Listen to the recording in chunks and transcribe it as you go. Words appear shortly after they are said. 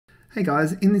Hey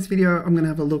guys, in this video I'm going to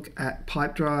have a look at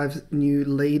Pipedrive's new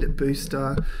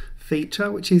LeadBooster feature,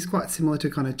 which is quite similar to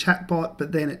kind of Chatbot,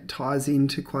 but then it ties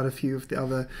into quite a few of the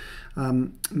other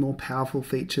more powerful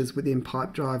features within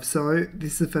Pipedrive. So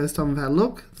this is the first time I've had a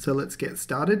look, so let's get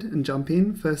started and jump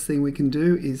in. First thing we can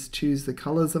do is choose the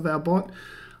colors of our bot.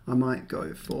 I might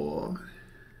go for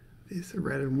this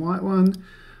red and white one.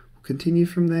 We'll continue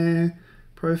from there.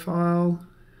 Profile,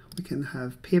 we can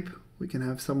have Pip. We can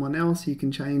have someone else. You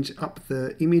can change up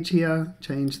the image here,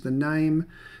 change the name,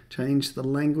 change the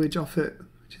language of it,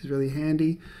 which is really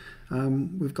handy.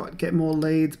 We've got get more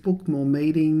leads, book more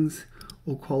meetings,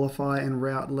 or qualify and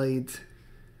route leads.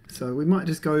 So we might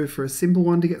just go for a simple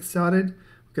one to get started.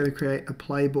 We're going to create a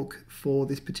playbook for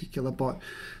this particular bot.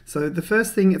 So the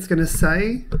first thing it's going to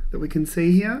say that we can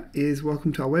see here is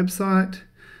welcome to our website.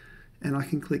 And I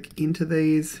can click into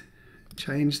these,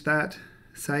 change that,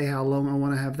 say how long I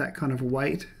want to have that kind of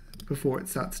wait before it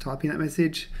starts typing that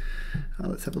message.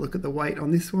 Let's have a look at the wait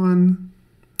on this one.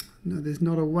 No, there's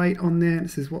not a wait on there. It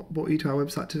says what brought you to our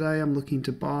website today. I'm looking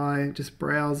to buy, just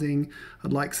browsing.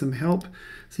 I'd like some help.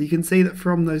 So you can see that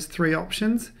from those three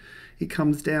options, it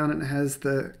comes down and it has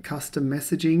the custom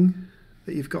messaging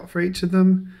that you've got for each of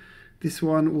them. This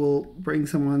one will bring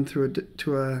someone through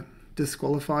to a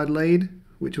disqualified lead,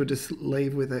 which will just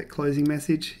leave with a closing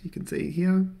message. You can see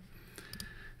here.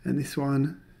 And this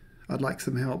one, I'd like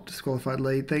some help, disqualified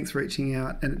lead, thanks for reaching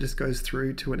out, and it just goes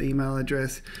through to an email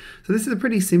address. So this is a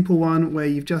pretty simple one where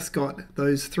you've just got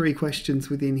those three questions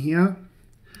within here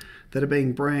that are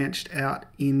being branched out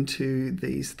into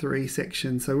these three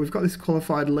sections. So we've got this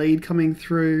qualified lead coming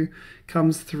through,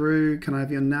 comes through, can I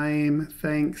have your name,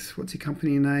 thanks, what's your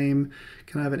company name,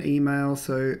 can I have an email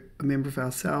so a member of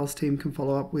our sales team can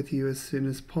follow up with you as soon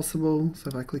as possible. So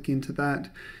if I click into that,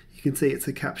 you can see it's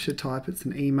a capture type, it's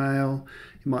an email.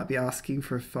 It might be asking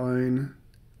for a phone,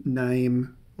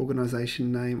 name, organization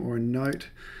name, or a note.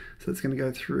 So it's going to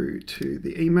go through to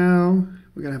the email.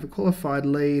 We're going to have a qualified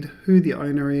lead, who the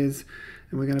owner is,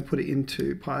 and we're going to put it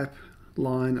into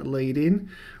pipeline lead in.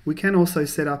 We can also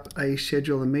set up a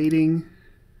schedule a meeting,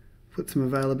 put some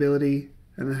availability,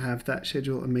 and then have that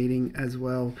schedule a meeting as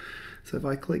well. So if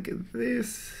I click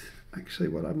this, actually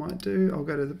what I might do, I'll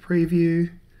go to the preview.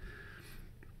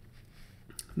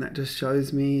 And that just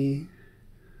shows me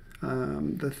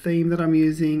the theme that I'm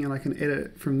using, and I can edit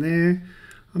it from there.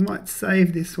 I might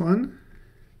save this one.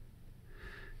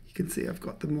 You can see I've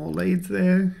got the more leads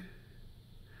there.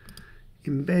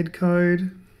 Embed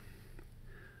code.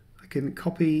 I can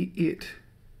copy it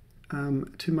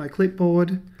to my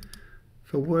clipboard.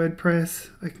 For WordPress,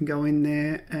 I can go in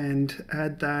there and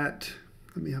add that.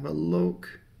 Let me have a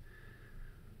look.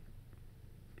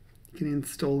 You can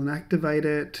install and activate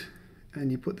it. And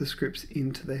you put the scripts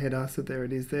into the header, so there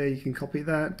it is there. You can copy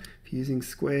that. If you're using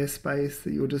Squarespace,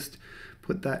 you'll just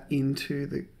put that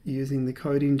into using the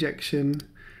code injection.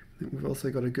 And we've also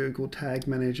got a Google Tag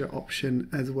Manager option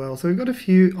as well. So we've got a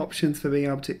few options for being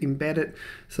able to embed it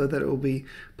so that it will be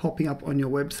popping up on your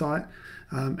website,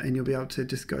 and you'll be able to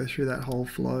just go through that whole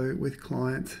flow with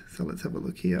clients. So let's have a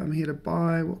look here. I'm here to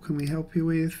buy. What can we help you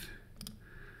with?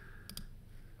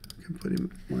 I can put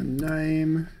in my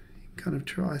name. Kind of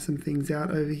try some things out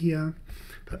over here,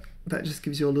 but that just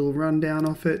gives you a little rundown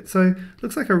of it. So it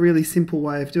looks like a really simple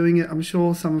way of doing it. I'm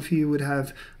sure some of you would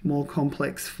have more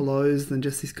complex flows than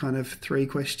just this kind of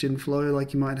 3-question flow,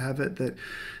 like you might have it that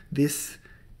this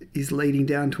is leading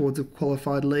down towards a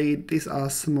qualified lead. This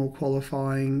asks some more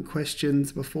qualifying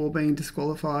questions before being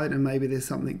disqualified, and maybe there's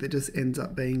something that just ends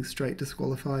up being straight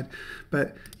disqualified.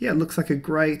 But yeah, it looks like a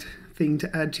great thing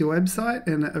to add to your website,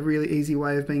 and a really easy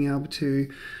way of being able to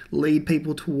lead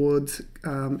people towards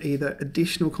either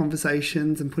additional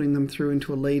conversations and putting them through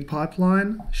into a lead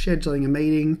pipeline, scheduling a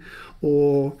meeting,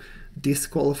 or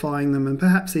disqualifying them and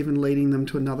perhaps even leading them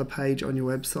to another page on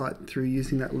your website through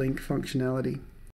using that link functionality.